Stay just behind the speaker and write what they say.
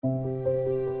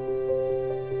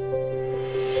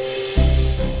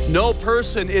No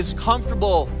person is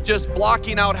comfortable just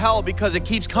blocking out hell because it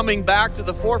keeps coming back to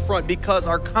the forefront because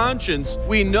our conscience,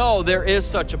 we know there is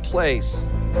such a place.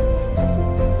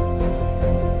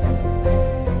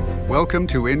 Welcome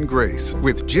to In Grace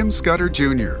with Jim Scudder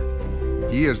Jr.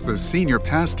 He is the senior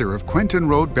pastor of Quentin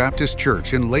Road Baptist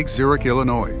Church in Lake Zurich,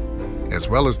 Illinois, as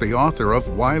well as the author of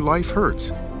Why Life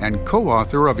Hurts and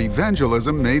co-author of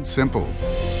Evangelism Made Simple.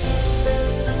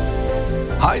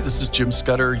 Hi, this is Jim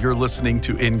Scudder. You're listening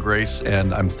to In Grace,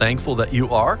 and I'm thankful that you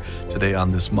are today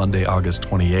on this Monday, August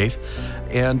 28th.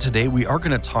 And today we are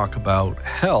going to talk about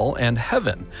hell and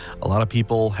heaven. A lot of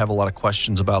people have a lot of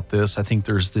questions about this. I think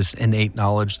there's this innate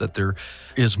knowledge that there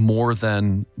is more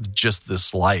than just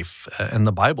this life. And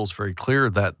the Bible's very clear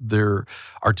that there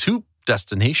are two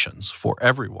destinations for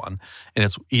everyone, and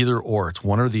it's either or. It's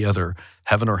one or the other,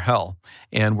 heaven or hell.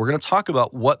 And we're going to talk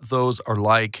about what those are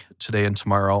like today and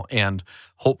tomorrow, and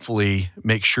hopefully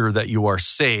make sure that you are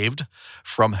saved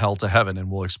from hell to heaven. And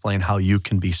we'll explain how you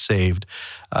can be saved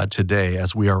today,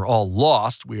 as we are all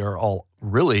lost. We are all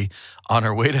really on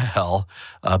our way to hell,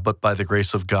 but by the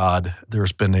grace of God,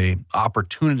 there's been an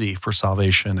opportunity for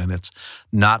salvation, and it's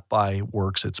not by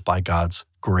works, it's by God's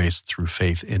grace through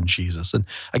faith in Jesus. And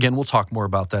again, we'll talk more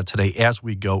about that today as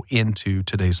we go into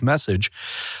today's message.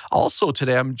 Also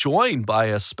today, I'm joined by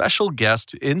a special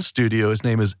guest in studio. His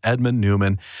name is Edmund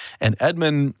Newman, and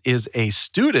Edmund is a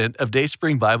student of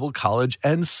Dayspring Bible College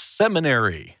and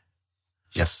Seminary.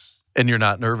 Yes. And you're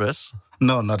not nervous?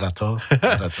 No, not at all. Not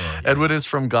at all. Yeah. Edward is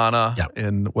from Ghana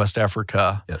in West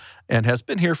Africa, and has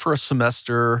been here for a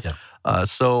semester.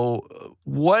 So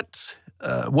what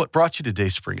brought you to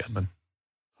Dayspring, Edmund?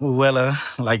 Well,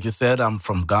 like you said, I'm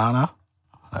from Ghana,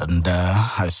 and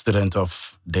I'm a student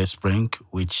of Dayspring,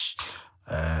 which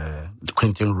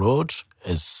Quentin Road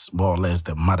is more or less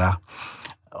the mother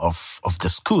of the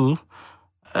school.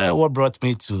 What brought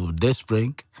me to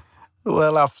Dayspring?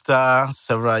 Well, after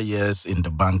several years in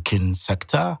the banking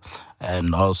sector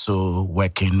and also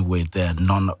working with a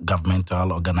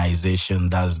non-governmental organization,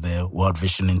 that's the World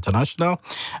Vision International,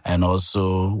 and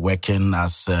also working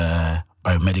as a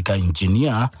biomedical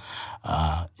engineer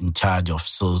in charge of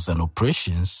sales and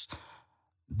operations,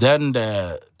 then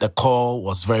the call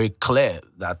was very clear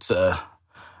that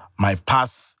my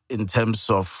path in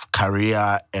terms of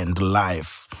career and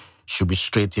life should be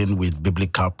straightened with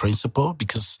biblical principle,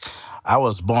 because I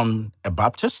was born a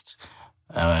Baptist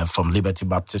from Liberty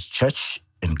Baptist Church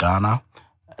in Ghana.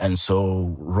 And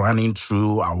so running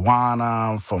through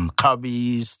Awana, from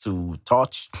Cubbies to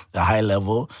Touch, the high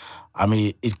level, I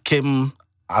mean, it came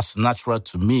as natural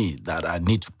to me that I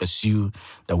need to pursue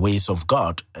the ways of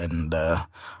God. And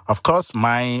of course,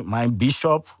 my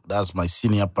bishop, that's my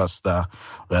senior pastor,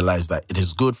 realized that it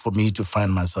is good for me to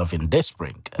find myself in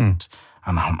Dayspring. And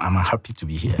I'm happy to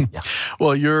be here. Yeah.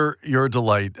 Well, you're a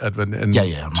delight, Edmund. And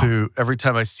every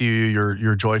time I see you,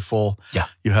 you're joyful. Yeah.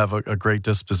 You have a great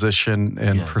disposition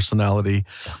and personality.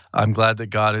 Yeah. I'm glad that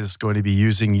God is going to be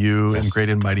using you in great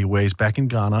and mighty ways back in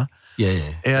Ghana.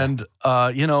 And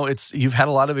you've had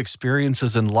a lot of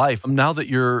experiences in life. Now that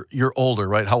you're older,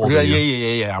 right? How old are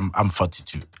you? I'm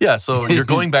 42. Yeah, so you're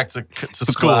going back to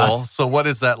school. Class. So what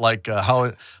is that like?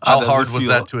 How hard was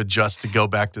that to adjust to go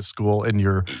back to school in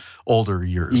your older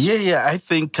years? I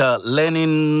think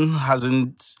learning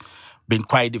hasn't been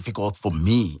quite difficult for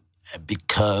me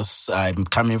because I'm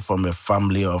coming from a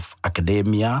family of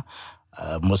academia.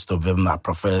 Most of them are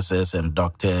professors and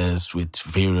doctors with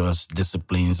various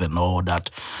disciplines and all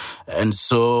that. And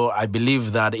so I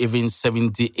believe that even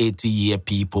 70, 80-year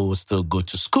people still go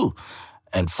to school.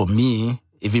 And for me,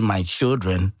 even my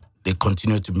children, they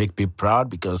continue to make me proud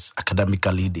because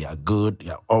academically they are good.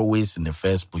 They are always in the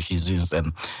first positions.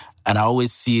 And I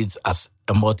always see it as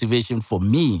a motivation for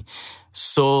me.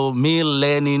 So me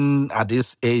learning at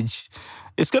this age,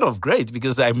 it's kind of great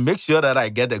because I make sure that I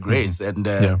get the grades. And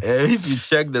if you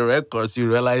check the records, you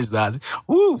realize that,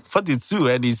 42,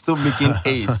 and he's still making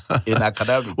A's in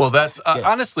academics. Well, that's,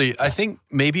 honestly, I think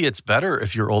maybe it's better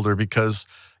if you're older because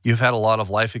you've had a lot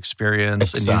of life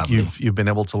experience and you've been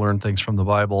able to learn things from the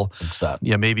Bible. Exactly.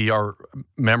 Yeah, maybe our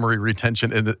memory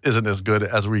retention isn't as good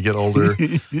as we get older,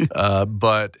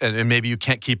 but maybe you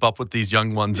can't keep up with these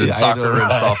young ones in soccer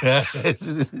and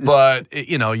stuff. But,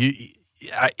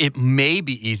 it may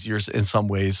be easier in some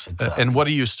ways. Exactly. And what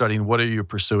are you studying? What are you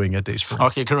pursuing at Dayspring?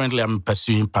 Okay, currently I'm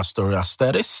pursuing pastoral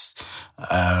studies,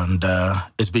 and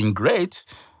it's been great,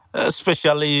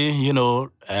 especially,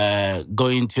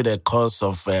 going to the course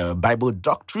of Bible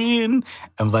doctrine,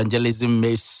 evangelism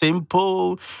made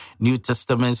simple, New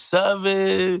Testament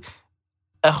survey,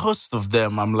 a host of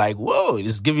them. I'm like, whoa,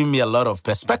 it's giving me a lot of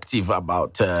perspective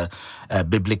about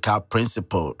biblical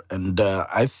principle. And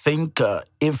I think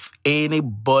if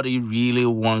anybody really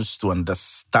wants to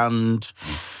understand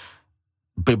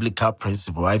biblical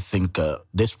principle, I think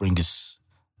Dayspring is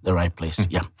the right place.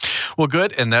 Yeah. Well,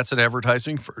 good. And that's an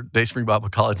advertising for Dayspring Bible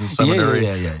College and Seminary.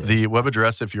 Yeah. The web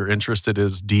address, if you're interested,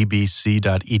 is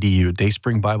dbc.edu.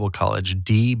 Dayspring Bible College,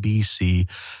 dbc.edu.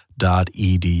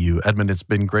 Edmund, it's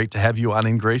been great to have you on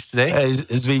In Grace today.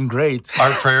 It's been great.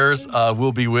 Our prayers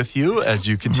will be with you as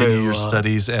you continue your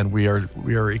studies, and we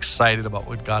are excited about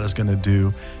what God is going to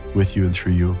do with you and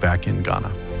through you back in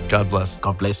Ghana. God bless.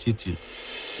 God bless you too.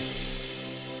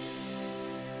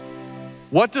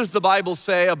 What does the Bible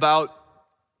say about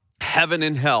heaven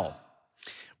and hell?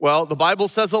 Well, the Bible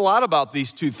says a lot about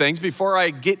these two things. Before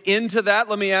I get into that,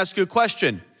 let me ask you a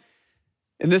question.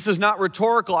 And this is not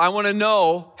rhetorical. I want to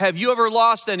know, have you ever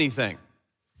lost anything?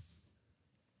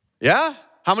 Yeah?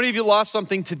 How many of you lost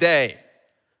something today?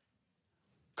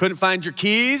 Couldn't find your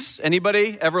keys?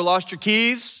 Anybody ever lost your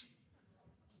keys?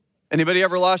 Anybody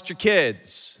ever lost your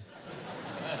kids?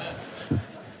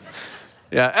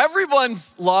 Yeah,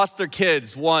 everyone's lost their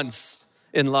kids once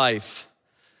in life.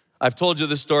 I've told you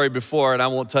this story before, and I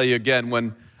won't tell you again.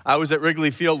 When I was at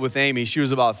Wrigley Field with Amy, she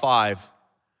was about 5,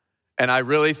 and I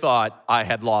really thought I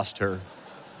had lost her.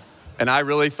 And I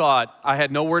really thought I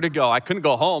had nowhere to go. I couldn't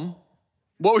go home.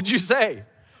 What would you say?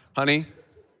 Honey,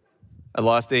 I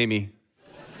lost Amy.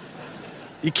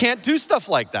 You can't do stuff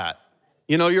like that.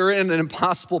 You know, you're in an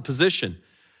impossible position.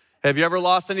 Have you ever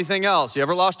lost anything else? You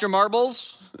ever lost your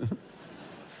marbles?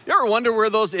 You ever wonder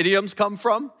where those idioms come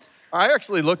from? I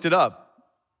actually looked it up.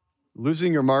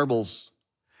 Losing your marbles.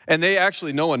 And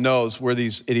no one knows where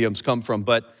these idioms come from,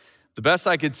 but the best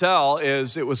I could tell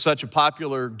is it was such a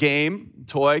popular game,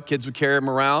 toy, kids would carry them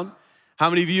around.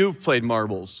 How many of you have played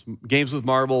marbles? Games with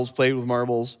marbles, played with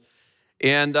marbles?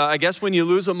 And I guess when you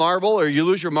lose a marble or you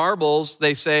lose your marbles,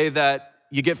 they say that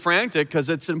you get frantic because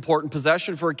it's an important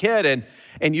possession for a kid,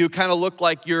 and you kind of look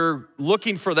like you're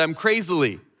looking for them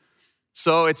crazily.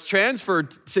 So it's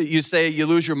transferred to, you say you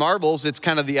lose your marbles, it's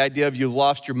kind of the idea of you've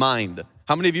lost your mind.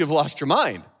 How many of you have lost your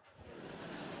mind?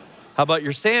 How about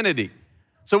your sanity?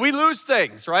 So we lose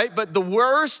things, right? But the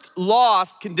worst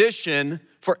lost condition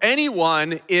for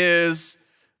anyone is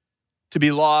to be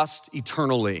lost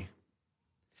eternally.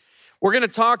 We're going to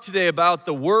talk today about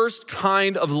the worst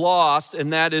kind of lost,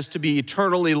 and that is to be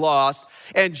eternally lost.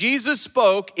 And Jesus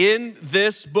spoke in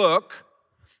this book.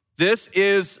 This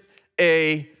is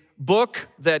a book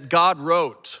that God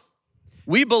wrote.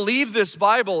 We believe this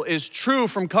Bible is true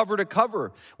from cover to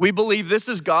cover. We believe this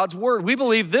is God's word. We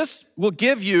believe this will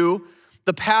give you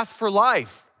the path for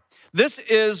life. This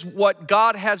is what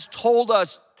God has told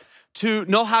us to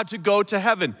know how to go to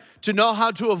heaven, to know how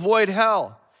to avoid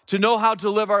hell, to know how to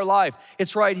live our life.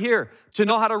 It's right here. To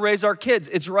know how to raise our kids.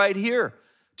 It's right here.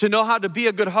 To know how to be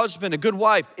a good husband, a good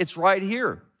wife. It's right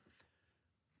here.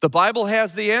 The Bible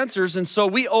has the answers, and so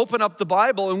we open up the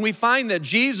Bible and we find that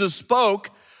Jesus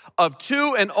spoke of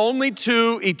 2 and only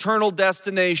 2 eternal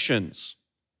destinations.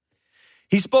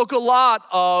 He spoke a lot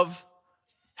of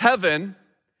heaven,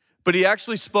 but he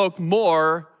actually spoke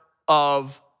more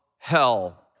of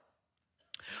hell.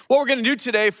 What we're going to do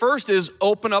today first is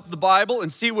open up the Bible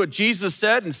and see what Jesus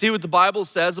said and see what the Bible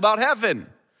says about heaven.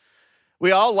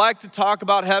 We all like to talk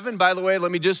about heaven. By the way,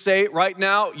 let me just say right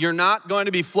now, you're not going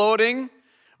to be floating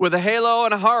with a halo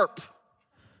and a harp.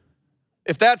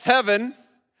 If that's heaven,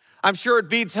 I'm sure it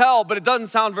beats hell, but it doesn't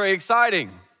sound very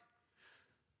exciting.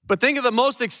 But think of the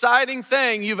most exciting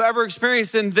thing you've ever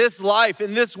experienced in this life,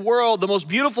 in this world, the most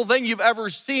beautiful thing you've ever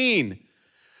seen,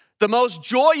 the most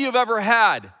joy you've ever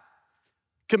had.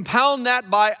 Compound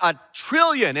that by 1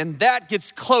 trillion, and that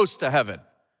gets close to heaven.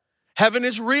 Heaven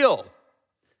is real.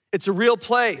 It's a real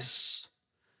place.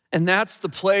 And that's the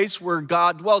place where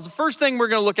God dwells. The first thing we're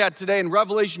going to look at today in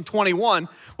Revelation 21,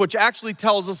 which actually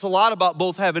tells us a lot about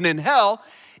both heaven and hell,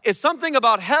 is something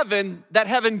about heaven that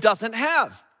heaven doesn't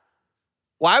have.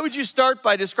 Why would you start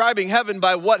by describing heaven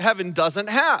by what heaven doesn't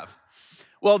have?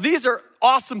 Well, these are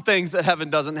awesome things that heaven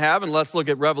doesn't have, and let's look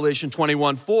at Revelation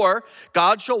 21:4.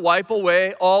 God shall wipe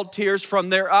away all tears from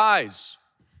their eyes.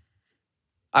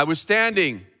 I was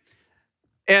standing,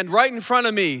 and right in front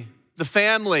of me, the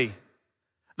family,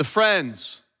 the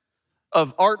friends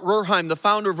of Art Rorheim, the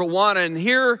founder of Awana, and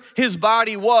here his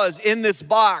body was in this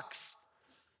box.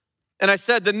 And I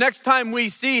said, the next time we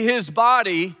see his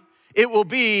body, it will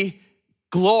be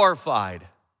glorified,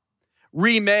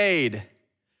 remade,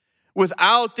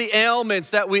 without the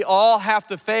ailments that we all have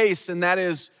to face, and that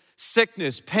is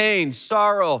sickness, pain,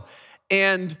 sorrow,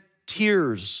 and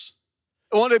tears.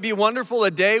 Won't it be wonderful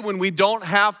a day when we don't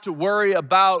have to worry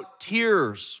about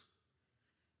tears?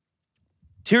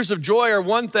 Tears of joy are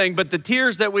one thing, but the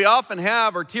tears that we often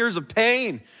have are tears of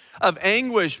pain, of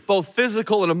anguish, both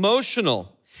physical and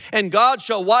emotional. And God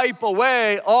shall wipe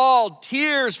away all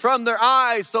tears from their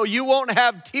eyes, so you won't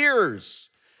have tears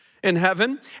in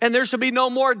heaven, and there shall be no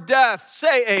more death.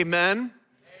 Say amen.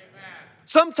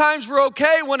 Sometimes we're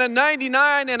okay when a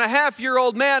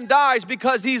 99-and-a-half-year-old man dies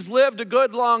because he's lived a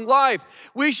good long life.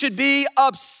 We should be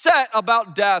upset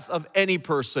about death of any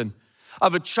person,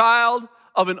 of a child,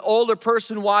 of an older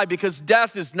person. Why? Because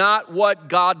death is not what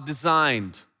God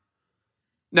designed.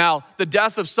 Now, the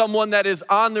death of someone that is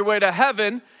on their way to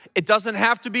heaven, it doesn't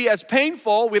have to be as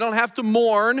painful. We don't have to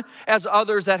mourn as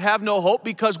others that have no hope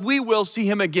because we will see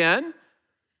him again.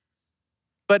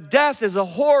 But death is a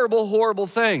horrible, horrible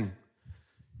thing.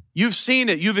 You've seen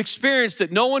it. You've experienced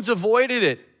it. No one's avoided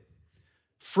it.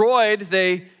 Freud,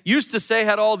 they used to say,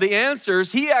 had all the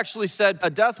answers. He actually said a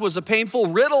death was a painful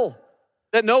riddle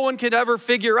that no one could ever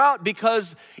figure out,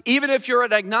 because even if you're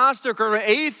an agnostic or an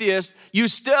atheist, you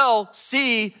still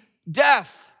see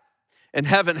death. And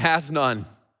heaven has none.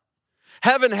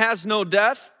 Heaven has no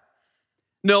death,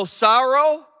 no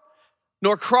sorrow,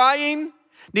 nor crying,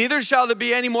 neither shall there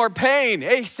be any more pain.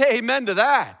 Hey, say amen to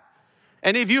that.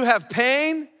 And if you have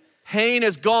pain, pain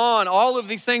is gone. All of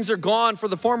these things are gone, for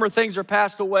the former things are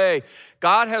passed away.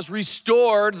 God has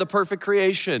restored the perfect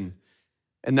creation,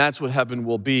 and that's what heaven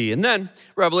will be. And then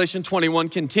Revelation 21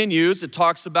 continues. It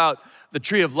talks about the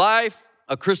tree of life,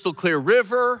 a crystal clear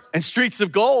river, and streets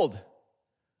of gold.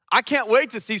 I can't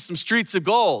wait to see some streets of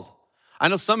gold. I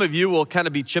know some of you will kind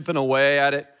of be chipping away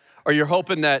at it, or you're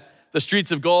hoping that the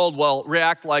streets of gold will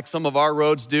react like some of our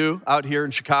roads do out here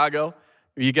in Chicago.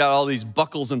 You got all these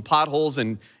buckles and potholes,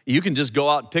 and you can just go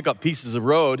out and pick up pieces of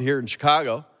road here in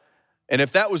Chicago. And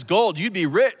if that was gold, you'd be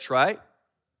rich, right?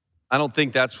 I don't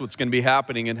think that's what's going to be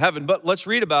happening in heaven, but let's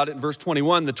read about it in verse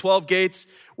 21. The 12 gates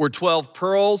were 12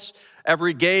 pearls.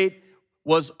 Every gate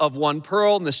was of one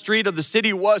pearl, and the street of the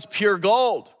city was pure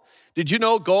gold. Did you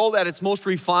know gold at its most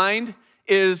refined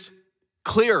is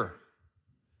clear?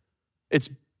 It's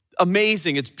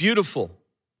amazing. It's beautiful.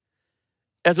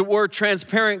 As it were,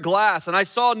 transparent glass. And I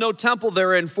saw no temple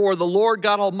therein, for the Lord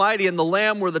God Almighty and the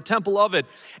Lamb were the temple of it.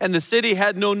 And the city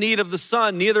had no need of the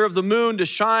sun, neither of the moon to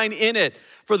shine in it,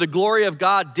 for the glory of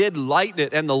God did lighten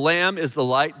it, and the Lamb is the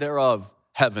light thereof.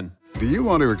 Heaven. Do you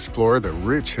want to explore the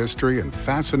rich history and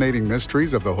fascinating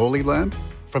mysteries of the Holy Land?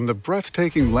 From the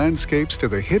breathtaking landscapes to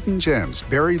the hidden gems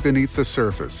buried beneath the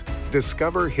surface,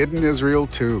 Discover Hidden Israel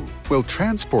 2 will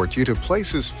transport you to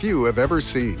places few have ever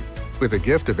seen. With a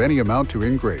gift of any amount to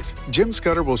InGrace, Jim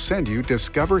Scudder will send you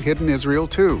Discover Hidden Israel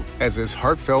 2 as his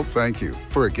heartfelt thank you.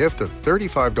 For a gift of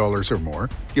 $35 or more,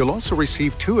 you'll also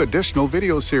receive 2 additional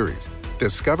video series,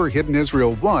 Discover Hidden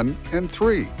Israel 1 and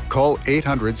 3. Call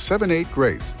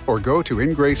 800-78-GRACE or go to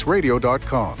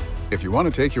ingraceradio.com if you want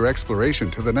to take your exploration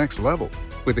to the next level.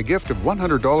 With a gift of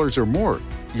 $100 or more,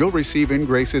 you'll receive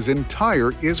InGrace's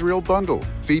entire Israel bundle,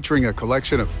 featuring a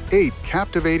collection of 8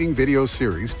 captivating video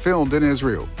series filmed in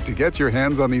Israel. To get your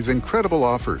hands on these incredible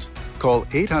offers, call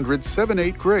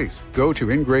 800-78-GRACE, go to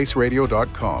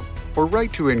ingraceradio.com, or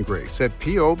write to InGrace at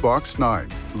P.O. Box 9,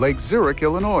 Lake Zurich,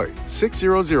 Illinois,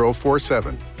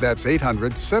 60047. That's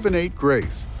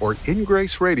 800-78-GRACE, or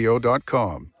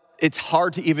ingraceradio.com. It's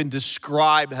hard to even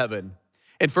describe heaven.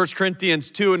 In 1 Corinthians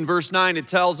 2 and verse 9, it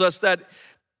tells us that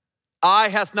eye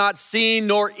hath not seen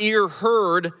nor ear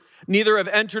heard, neither have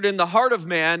entered in the heart of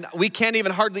man. We can't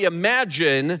even hardly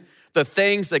imagine the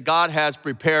things that God has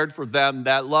prepared for them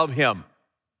that love him.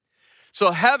 So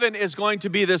heaven is going to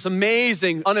be this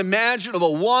amazing,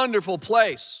 unimaginable, wonderful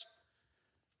place.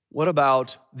 What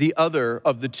about the other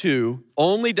of the 2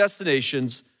 only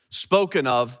destinations spoken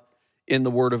of in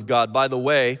the Word of God? By the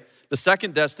way, the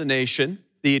second destination,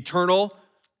 the eternal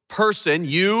person,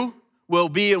 you will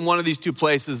be in one of these 2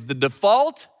 places. The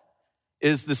default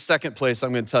is the second place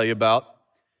I'm going to tell you about.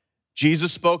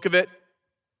 Jesus spoke of it.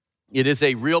 It is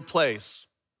a real place.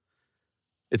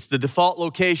 It's the default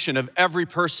location of every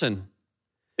person.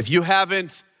 If you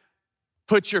haven't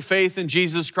put your faith in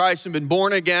Jesus Christ and been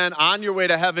born again on your way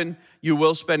to heaven, you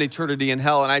will spend eternity in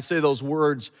hell. And I say those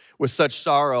words with such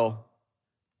sorrow.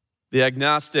 The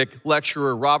agnostic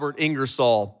lecturer Robert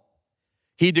Ingersoll,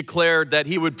 he declared that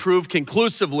he would prove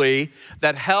conclusively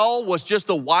that hell was just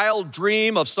a wild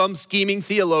dream of some scheming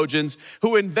theologians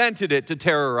who invented it to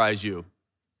terrorize you.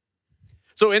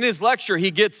 So in his lecture, he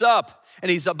gets up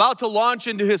and he's about to launch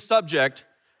into his subject,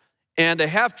 and a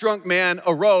half-drunk man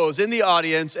arose in the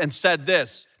audience and said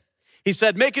this. He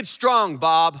said, "Make it strong,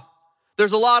 Bob.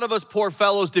 There's a lot of us poor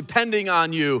fellows depending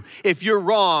on you. If you're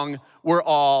wrong, we're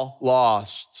all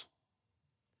lost.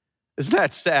 Isn't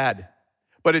that sad?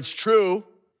 But it's true.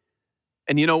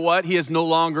 And you know what? He is no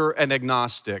longer an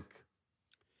agnostic.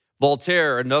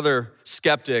 Voltaire, another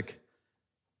skeptic,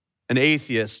 an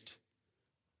atheist,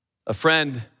 a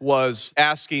friend was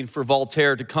asking for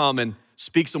Voltaire to come and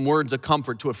speak some words of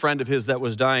comfort to a friend of his that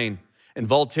was dying. And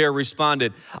Voltaire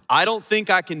responded, I don't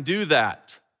think I can do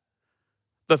that.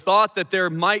 The thought that there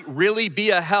might really be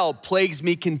a hell plagues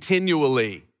me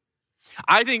continually.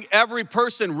 I think every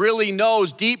person really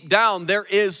knows deep down there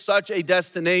is such a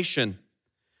destination.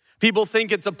 People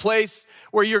think it's a place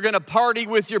where you're going to party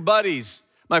with your buddies.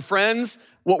 My friends,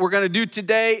 what we're going to do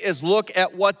today is look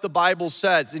at what the Bible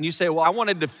says. And you say, well, I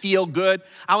wanted to feel good.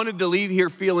 I wanted to leave here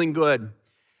feeling good.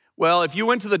 Well, if you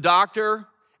went to the doctor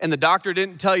and the doctor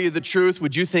didn't tell you the truth,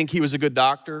 would you think he was a good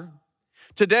doctor?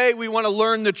 Today, we want to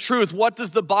learn the truth. What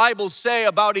does the Bible say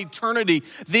about eternity?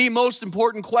 The most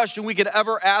important question we could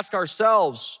ever ask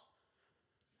ourselves.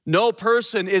 No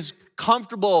person is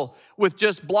comfortable with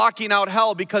just blocking out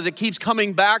hell because it keeps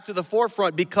coming back to the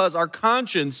forefront because our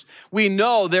conscience, we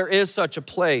know there is such a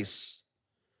place.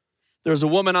 There's a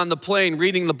woman on the plane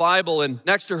reading the Bible, and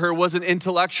next to her was an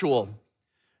intellectual.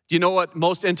 Do you know what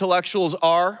most intellectuals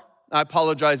are? I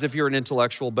apologize if you're an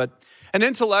intellectual, but an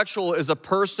intellectual is a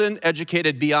person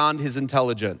educated beyond his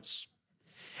intelligence.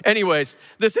 Anyways,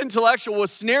 this intellectual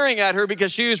was sneering at her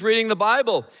because she was reading the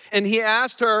Bible, and he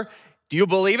asked her, do you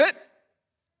believe it?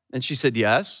 And she said,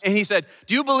 yes. And he said,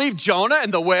 do you believe Jonah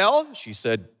and the whale? She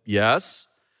said, yes.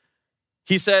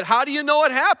 He said, how do you know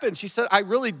it happened? She said, I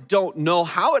really don't know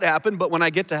how it happened, but when I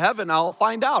get to heaven, I'll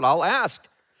find out. I'll ask.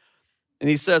 And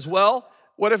he says, well,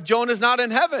 what if Jonah's not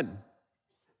in heaven?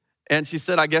 And she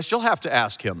said, I guess you'll have to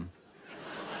ask him.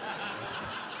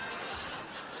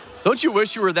 Don't you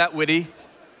wish you were that witty?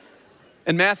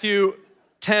 In Matthew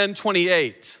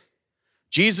 10:28,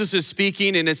 Jesus is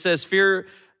speaking, and it says, fear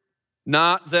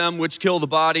not them which kill the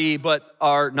body, but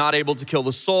are not able to kill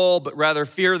the soul, but rather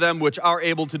fear them which are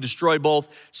able to destroy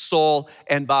both soul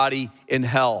and body in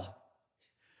hell.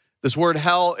 This word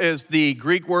hell is the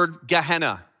Greek word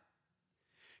Gehenna.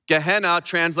 Gehenna,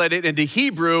 translated into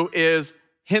Hebrew, is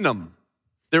Hinnom.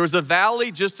 There was a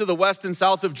valley just to the west and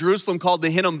south of Jerusalem called the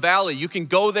Hinnom Valley. You can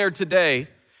go there today.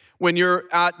 When you're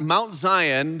at Mount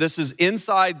Zion, this is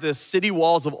inside the city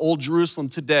walls of Old Jerusalem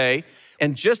today,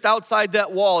 and just outside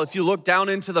that wall, if you look down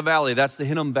into the valley, that's the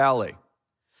Hinnom Valley.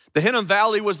 The Hinnom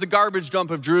Valley was the garbage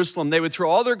dump of Jerusalem. They would throw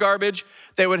all their garbage.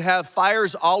 They would have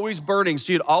fires always burning,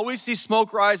 so you'd always see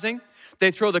smoke rising.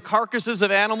 They'd throw the carcasses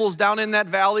of animals down in that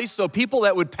valley, so people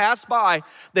that would pass by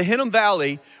the Hinnom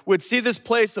Valley would see this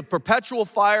place of perpetual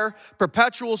fire,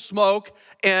 perpetual smoke,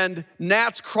 and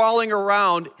gnats crawling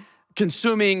around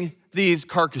consuming these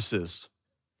carcasses.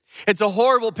 It's a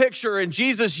horrible picture, and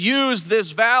Jesus used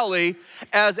this valley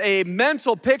as a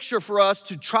mental picture for us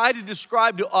to try to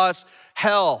describe to us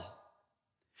hell.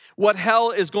 What hell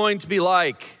is going to be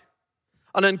like.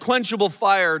 An unquenchable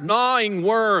fire, gnawing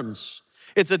worms.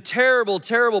 It's a terrible,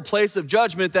 terrible place of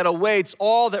judgment that awaits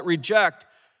all that reject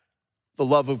the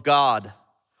love of God.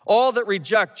 All that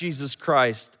reject Jesus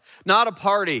Christ. Not a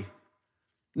party.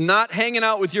 Not hanging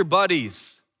out with your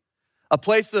buddies. A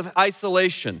place of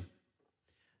isolation.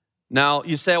 Now,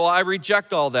 you say, well, I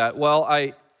reject all that. Well,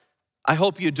 I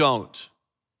hope you don't.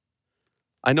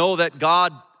 I know that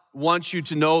God wants you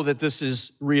to know that this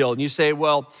is real. And you say,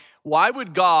 well, why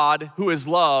would God, who is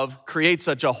love, create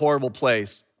such a horrible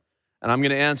place? And I'm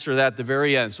going to answer that at the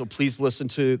very end, so please listen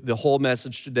to the whole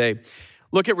message today.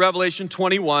 Look at Revelation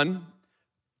 21,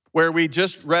 where we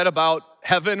just read about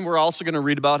heaven. We're also going to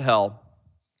read about hell.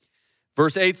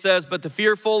 Verse 8 says, but the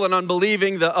fearful and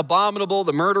unbelieving, the abominable,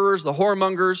 the murderers, the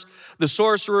whoremongers, the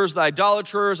sorcerers, the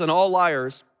idolaters, and all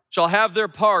liars shall have their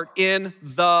part in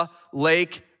the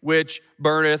lake which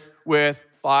burneth with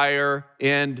fire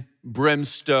and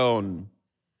brimstone,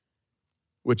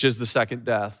 which is the second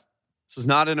death. This is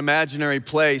not an imaginary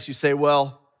place. You say,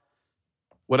 well,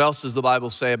 what else does the Bible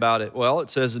say about it? Well, it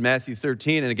says in Matthew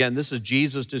 13, and again, this is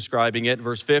Jesus describing it in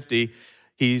verse 50.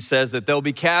 He says that they'll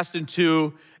be cast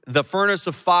into the furnace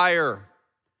of fire,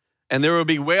 and there will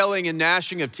be wailing and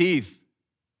gnashing of teeth.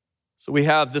 So we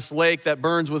have this lake that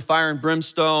burns with fire and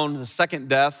brimstone, the second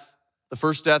death. The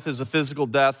first death is a physical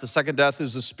death. The second death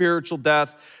is a spiritual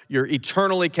death. You're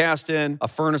eternally cast in a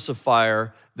furnace of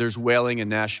fire. There's wailing and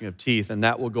gnashing of teeth, and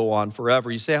that will go on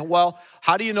forever. You say, well,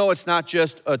 how do you know it's not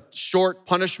just a short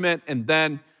punishment and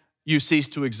then you cease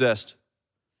to exist?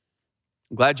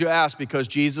 I'm glad you asked, because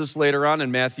Jesus later on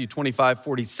in Matthew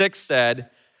 25:46 said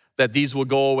that these will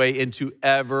go away into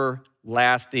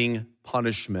everlasting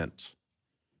punishment.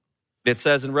 It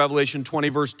says in Revelation 20,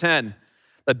 verse 10,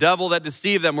 the devil that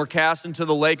deceived them were cast into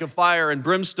the lake of fire and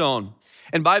brimstone.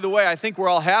 And by the way, I think we're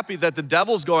all happy that the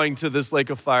devil's going to this lake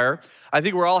of fire. I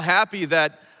think we're all happy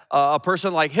that a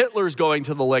person like Hitler's going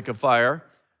to the lake of fire.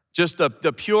 Just the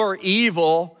pure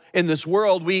evil in this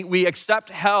world. We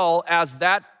accept hell as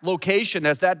that location,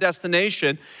 as that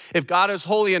destination. If God is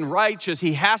holy and righteous,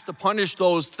 he has to punish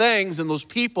those things and those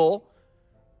people.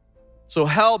 So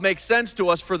hell makes sense to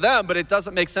us for them, but it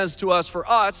doesn't make sense to us for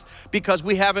us because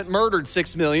we haven't murdered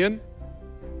 6 million.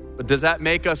 But does that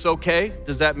make us okay?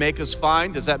 Does that make us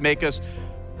fine? Does that make us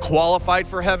qualified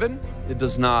for heaven? It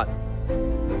does not.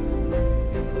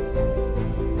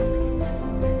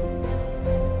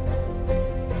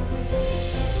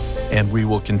 And we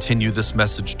will continue this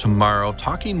message tomorrow,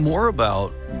 talking more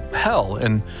about hell.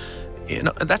 And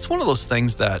that's one of those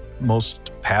things that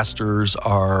most pastors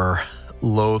are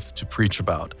loath to preach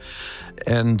about.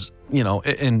 And,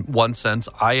 in one sense,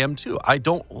 I am too. I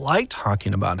don't like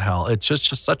talking about hell. It's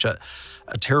just such a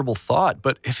terrible thought.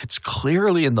 But if it's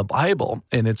clearly in the Bible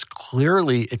and it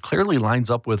clearly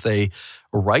lines up with a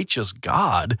righteous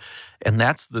God, and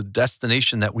that's the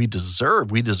destination that we deserve.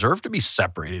 We deserve to be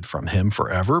separated from him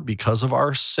forever because of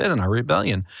our sin and our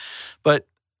rebellion. But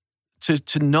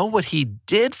to know what he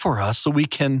did for us so we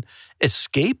can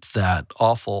escape that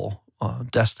awful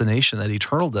destination, that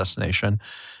eternal destination,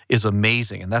 is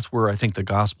amazing. And that's where I think the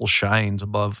gospel shines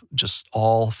above just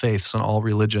all faiths and all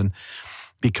religion,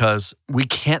 because we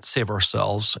can't save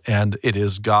ourselves, and it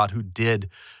is God who did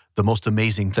the most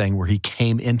amazing thing where he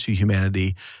came into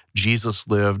humanity. Jesus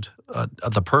lived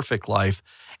the perfect life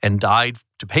and died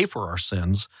to pay for our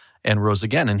sins and rose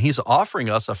again. And he's offering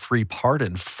us a free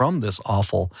pardon from this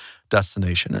awful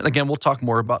destination. And again, we'll talk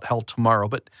more about hell tomorrow,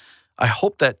 but I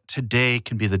hope that today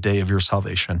can be the day of your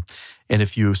salvation. And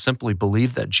if you simply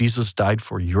believe that Jesus died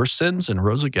for your sins and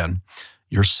rose again,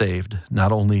 you're saved,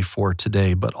 not only for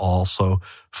today, but also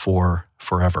for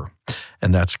forever.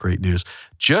 And that's great news.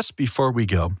 Just before we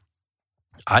go,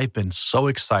 I've been so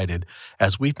excited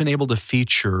as we've been able to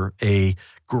feature a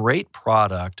great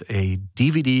product, a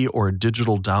DVD or a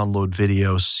digital download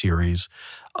video series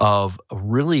of a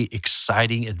really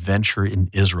exciting adventure in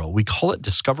Israel. We call it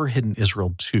Discover Hidden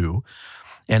Israel 2,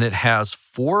 and it has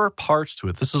 4 parts to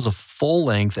it. This is a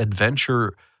full-length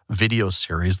adventure video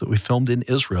series that we filmed in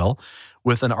Israel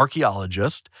with an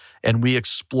archaeologist, and we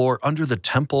explore under the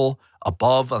temple,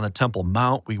 above on the Temple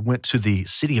Mount. We went to the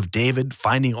city of David,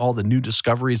 finding all the new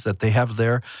discoveries that they have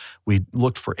there. We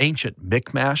looked for ancient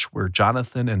Michmash, where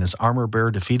Jonathan and his armor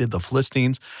bearer defeated the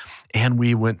Philistines. And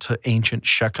we went to ancient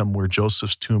Shechem, where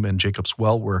Joseph's tomb and Jacob's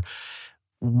well were.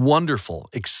 Wonderful,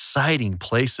 exciting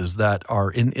places that are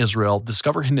in Israel.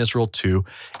 Discover Hidden Israel 2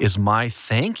 is my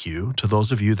thank you to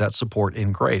those of you that support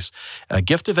In Grace. A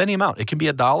gift of any amount. It can be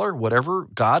 $1. Whatever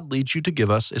God leads you to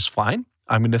give us is fine.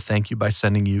 I'm going to thank you by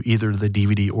sending you either the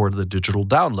DVD or the digital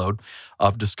download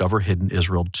of Discover Hidden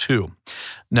Israel 2.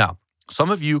 Now, some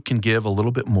of you can give a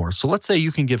little bit more. So let's say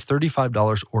you can give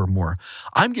 $35 or more.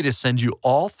 I'm going to send you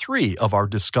all 3 of our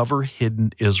Discover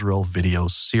Hidden Israel video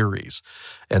series.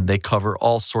 And they cover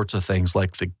all sorts of things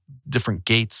like the different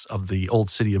gates of the old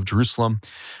city of Jerusalem.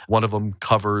 One of them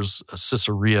covers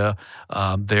Caesarea,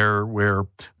 there where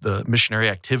the missionary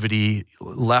activity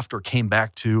left or came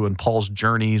back to, and Paul's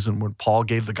journeys, and when Paul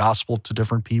gave the gospel to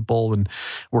different people, and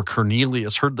where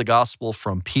Cornelius heard the gospel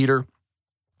from Peter.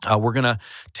 We're going to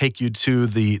take you to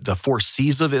the 4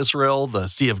 seas of Israel, the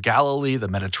Sea of Galilee, the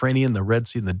Mediterranean, the Red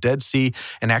Sea, and the Dead Sea,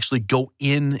 and actually go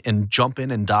in and jump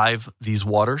in and dive these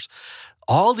waters.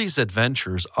 All these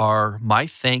adventures are my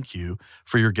thank you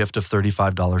for your gift of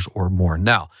 $35 or more.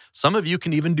 Now, some of you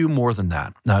can even do more than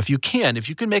that. Now, if you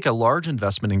can make a large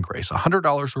investment in grace,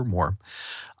 $100 or more,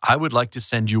 I would like to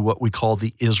send you what we call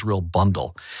the Israel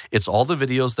Bundle. It's all the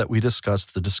videos that we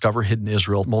discussed, the Discover Hidden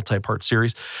Israel multi-part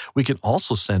series. We can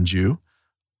also send you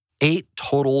 8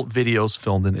 total videos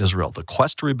filmed in Israel. The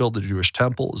quest to rebuild the Jewish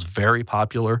temple is very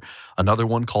popular. Another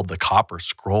one called the Copper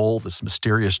Scroll, this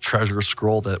mysterious treasure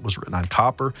scroll that was written on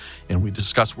copper, and we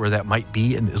discuss where that might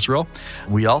be in Israel.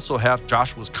 We also have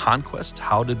Joshua's conquest.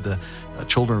 How did the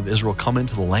children of Israel come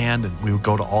into the land? And we would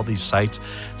go to all these sites.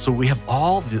 So we have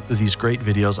all these great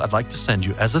videos I'd like to send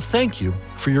you as a thank you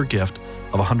for your gift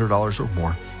of $100 or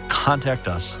more. Contact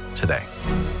us today.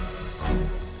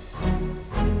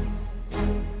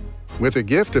 With a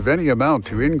gift of any amount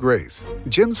to In Grace,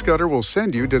 Jim Scudder will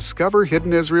send you Discover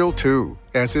Hidden Israel 2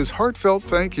 as his heartfelt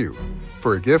thank you.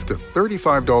 For a gift of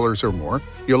 $35 or more,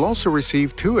 you'll also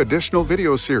receive 2 additional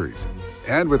video series.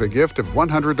 And with a gift of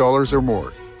 $100 or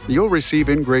more, you'll receive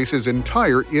In Grace's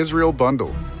entire Israel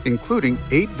bundle, including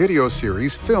 8 video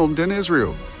series filmed in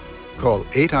Israel. Call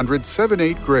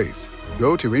 800-78-GRACE,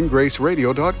 go to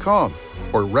ingraceradio.com,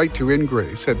 or write to In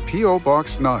Grace at P.O.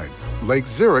 Box 9, Lake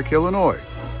Zurich, Illinois,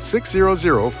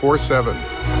 60047.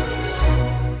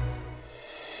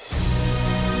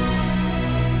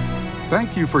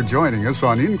 Thank you for joining us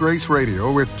on In Grace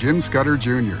Radio with Jim Scudder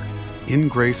Jr. In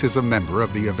Grace is a member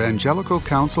of the Evangelical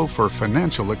Council for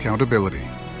Financial Accountability.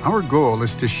 Our goal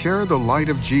is to share the light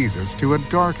of Jesus to a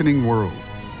darkening world,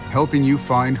 helping you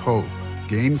find hope,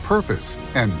 gain purpose,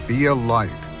 and be a light.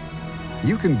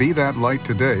 You can be that light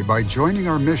today by joining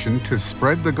our mission to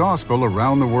spread the gospel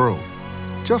around the world.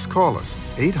 Just call us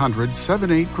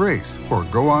 800-78-GRACE or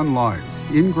go online,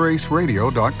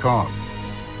 ingraceradio.com.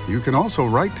 You can also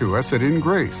write to us at In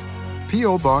Grace,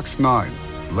 P.O. Box 9,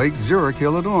 Lake Zurich,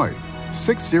 Illinois,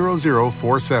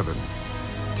 60047.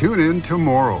 Tune in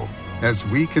tomorrow as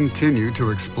we continue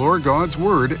to explore God's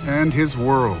Word and His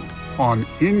world on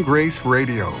In Grace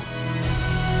Radio.